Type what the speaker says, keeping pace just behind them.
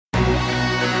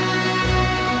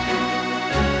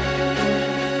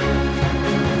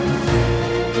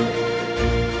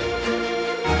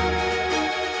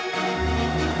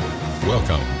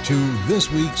to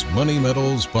this week's Money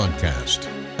Metals podcast,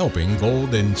 helping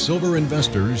gold and silver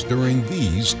investors during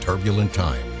these turbulent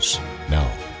times.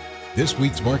 Now, this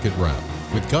week's market wrap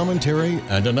with commentary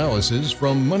and analysis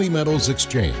from Money Metals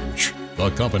Exchange, the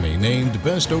company named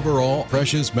Best Overall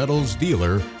Precious Metals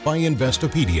Dealer by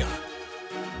Investopedia.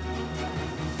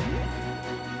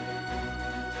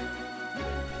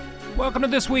 Welcome to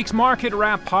this week's Market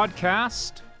Wrap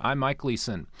podcast. I'm Mike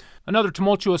Gleason. Another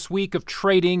tumultuous week of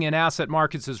trading in asset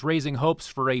markets is raising hopes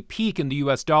for a peak in the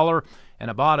U.S. dollar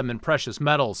and a bottom in precious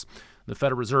metals. The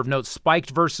Federal Reserve note spiked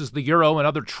versus the euro and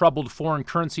other troubled foreign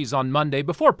currencies on Monday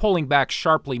before pulling back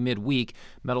sharply midweek.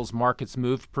 Metals markets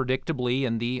moved predictably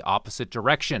in the opposite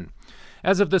direction.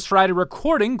 As of this Friday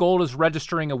recording, gold is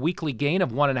registering a weekly gain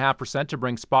of 1.5% to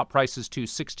bring spot prices to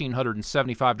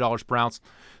 $1,675 per ounce.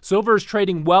 Silver is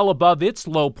trading well above its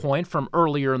low point from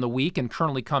earlier in the week and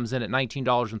currently comes in at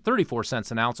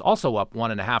 $19.34 an ounce, also up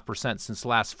 1.5% since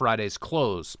last Friday's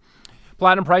close.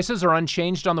 Platinum prices are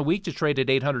unchanged on the week to trade at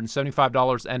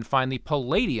 $875, and finally,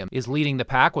 palladium is leading the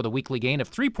pack with a weekly gain of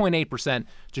 3.8%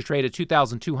 to trade at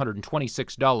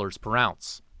 $2,226 per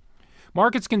ounce.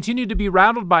 Markets continue to be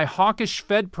rattled by hawkish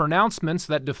Fed pronouncements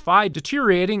that defy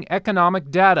deteriorating economic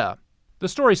data. The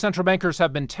story central bankers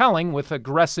have been telling with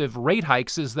aggressive rate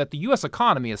hikes is that the U.S.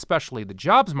 economy, especially the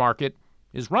jobs market,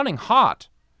 is running hot.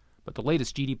 But the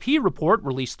latest GDP report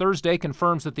released Thursday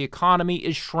confirms that the economy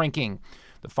is shrinking.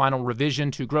 The final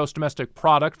revision to gross domestic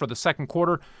product for the second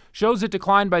quarter shows it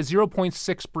declined by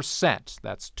 0.6%.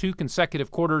 That's 2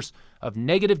 consecutive quarters of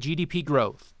negative GDP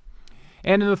growth.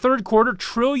 And in the third quarter,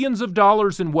 trillions of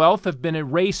dollars in wealth have been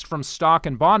erased from stock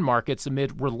and bond markets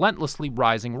amid relentlessly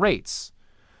rising rates.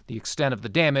 The extent of the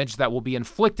damage that will be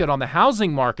inflicted on the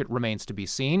housing market remains to be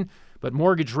seen, but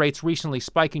mortgage rates recently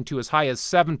spiking to as high as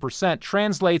 7%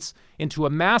 translates into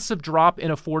a massive drop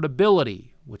in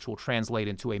affordability, which will translate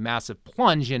into a massive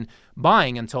plunge in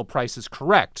buying until prices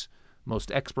correct.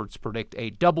 Most experts predict a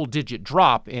double-digit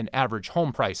drop in average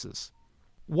home prices.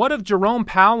 What have Jerome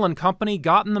Powell and company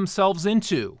gotten themselves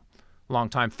into?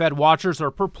 Longtime Fed watchers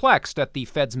are perplexed at the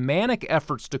Fed's manic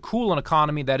efforts to cool an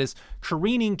economy that is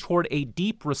careening toward a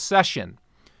deep recession.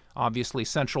 Obviously,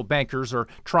 central bankers are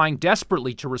trying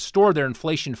desperately to restore their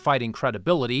inflation-fighting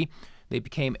credibility. They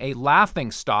became a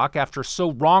laughingstock after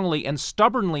so wrongly and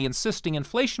stubbornly insisting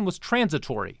inflation was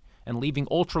transitory and leaving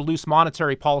ultra-loose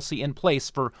monetary policy in place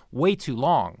for way too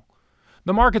long.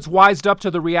 The markets wised up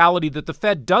to the reality that the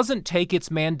Fed doesn't take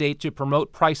its mandate to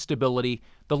promote price stability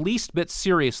the least bit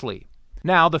seriously.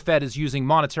 Now the Fed is using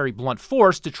monetary blunt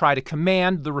force to try to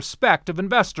command the respect of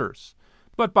investors.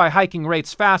 But by hiking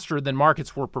rates faster than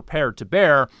markets were prepared to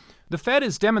bear, the Fed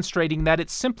is demonstrating that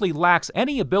it simply lacks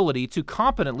any ability to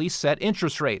competently set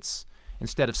interest rates.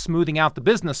 Instead of smoothing out the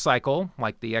business cycle,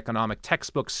 like the economic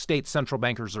textbooks state central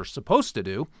bankers are supposed to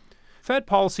do, Fed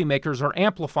policymakers are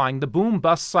amplifying the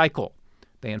boom-bust cycle.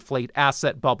 They inflate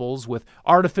asset bubbles with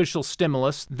artificial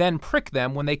stimulus, then prick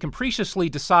them when they capriciously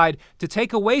decide to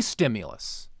take away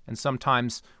stimulus, and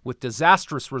sometimes with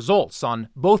disastrous results on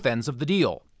both ends of the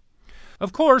deal.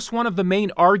 Of course, one of the main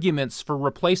arguments for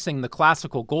replacing the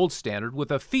classical gold standard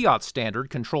with a fiat standard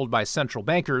controlled by central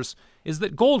bankers is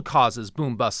that gold causes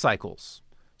boom-bust cycles.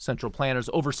 Central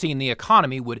planners overseeing the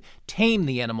economy would tame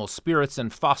the animal spirits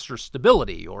and foster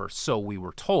stability, or so we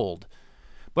were told.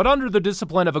 But under the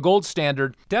discipline of a gold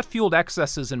standard, debt-fueled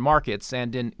excesses in markets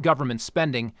and in government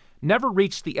spending never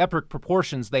reached the epic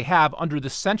proportions they have under the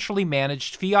centrally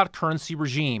managed fiat currency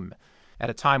regime. At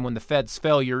a time when the Fed's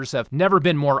failures have never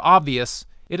been more obvious,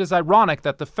 it is ironic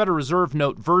that the Federal Reserve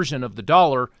note version of the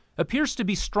dollar appears to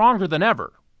be stronger than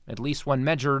ever, at least when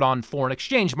measured on foreign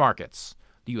exchange markets.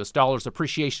 The U.S. dollar's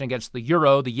appreciation against the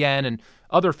euro, the yen, and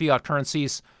other fiat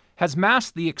currencies has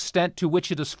masked the extent to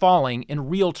which it is falling in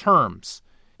real terms.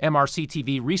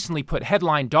 MRC-TV recently put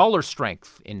headline dollar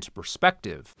strength into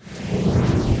perspective.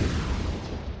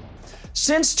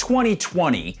 Since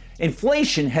 2020,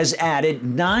 inflation has added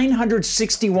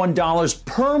 $961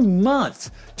 per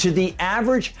month to the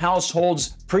average household's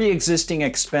pre-existing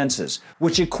expenses,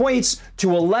 which equates to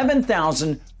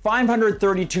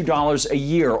 $11,532 a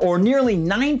year, or nearly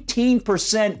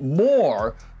 19%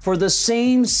 more for the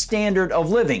same standard of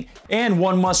living. And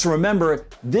one must remember,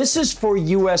 this is for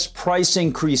U.S. price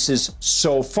increases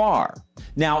so far.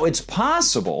 Now, it's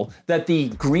possible that the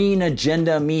green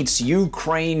agenda meets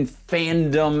Ukraine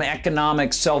fandom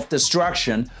economic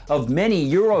self-destruction of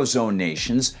many Eurozone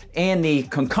nations and the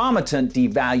concomitant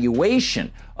devaluation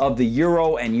of the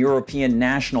euro and European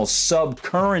national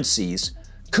sub-currencies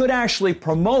could actually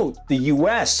promote the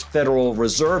U.S. Federal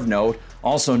Reserve note,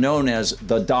 also known as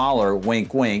the dollar,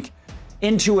 wink wink,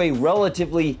 into a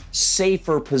relatively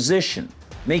safer position,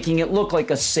 making it look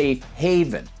like a safe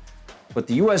haven. But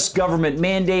the U.S. government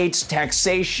mandates,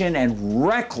 taxation, and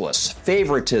reckless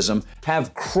favoritism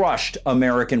have crushed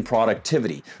American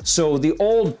productivity. So the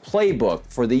old playbook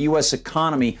for the U.S.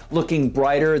 economy looking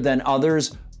brighter than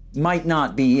others might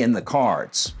not be in the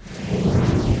cards.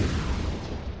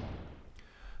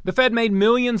 The Fed made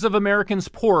millions of Americans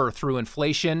poorer through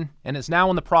inflation and is now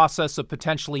in the process of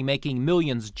potentially making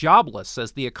millions jobless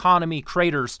as the economy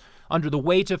craters under the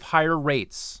weight of higher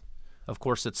rates. Of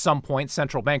course, at some point,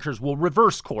 central bankers will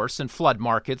reverse course and flood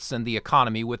markets and the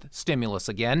economy with stimulus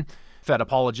again. Fed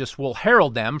apologists will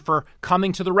herald them for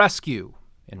coming to the rescue.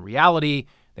 In reality,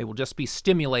 they will just be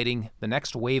stimulating the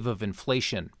next wave of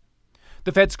inflation.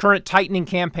 The Fed's current tightening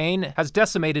campaign has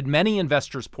decimated many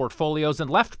investors' portfolios and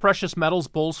left precious metals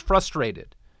bulls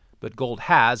frustrated. But gold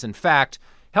has, in fact,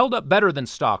 held up better than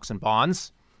stocks and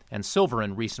bonds, and silver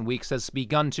in recent weeks has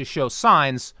begun to show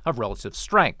signs of relative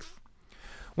strength.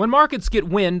 When markets get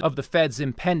wind of the Fed's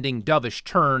impending dovish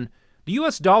turn, the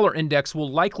U.S. dollar index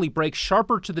will likely break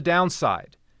sharper to the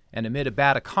downside, and amid a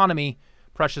bad economy,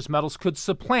 precious metals could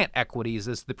supplant equities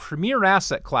as the premier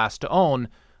asset class to own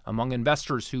among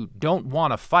investors who don't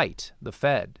want to fight the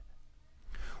Fed.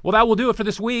 Well, that will do it for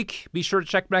this week. Be sure to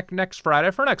check back next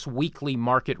Friday for our next weekly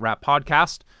Market Wrap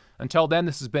podcast. Until then,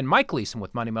 this has been Mike Leeson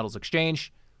with Money Metals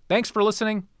Exchange. Thanks for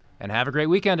listening, and have a great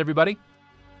weekend, everybody.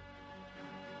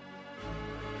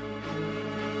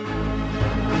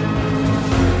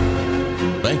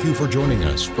 Thank you for joining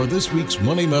us for this week's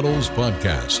Money Metals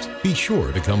podcast. Be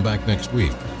sure to come back next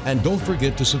week. And don't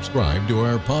forget to subscribe to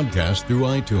our podcast through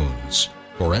iTunes.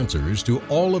 For answers to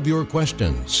all of your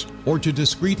questions, or to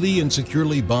discreetly and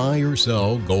securely buy or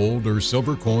sell gold or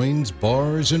silver coins,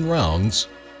 bars, and rounds,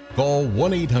 call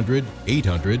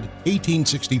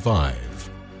 1-800-800-1865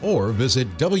 or visit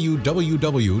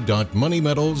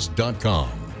www.moneymetals.com.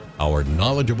 Our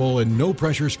knowledgeable and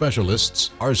no-pressure specialists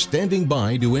are standing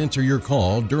by to answer your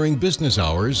call during business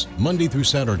hours, Monday through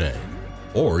Saturday.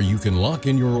 Or you can lock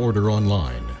in your order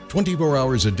online, 24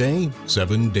 hours a day,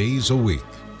 7 days a week.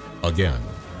 Again,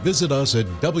 visit us at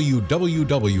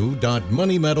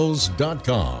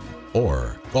www.moneymetals.com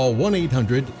or call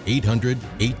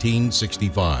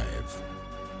 1-800-800-1865.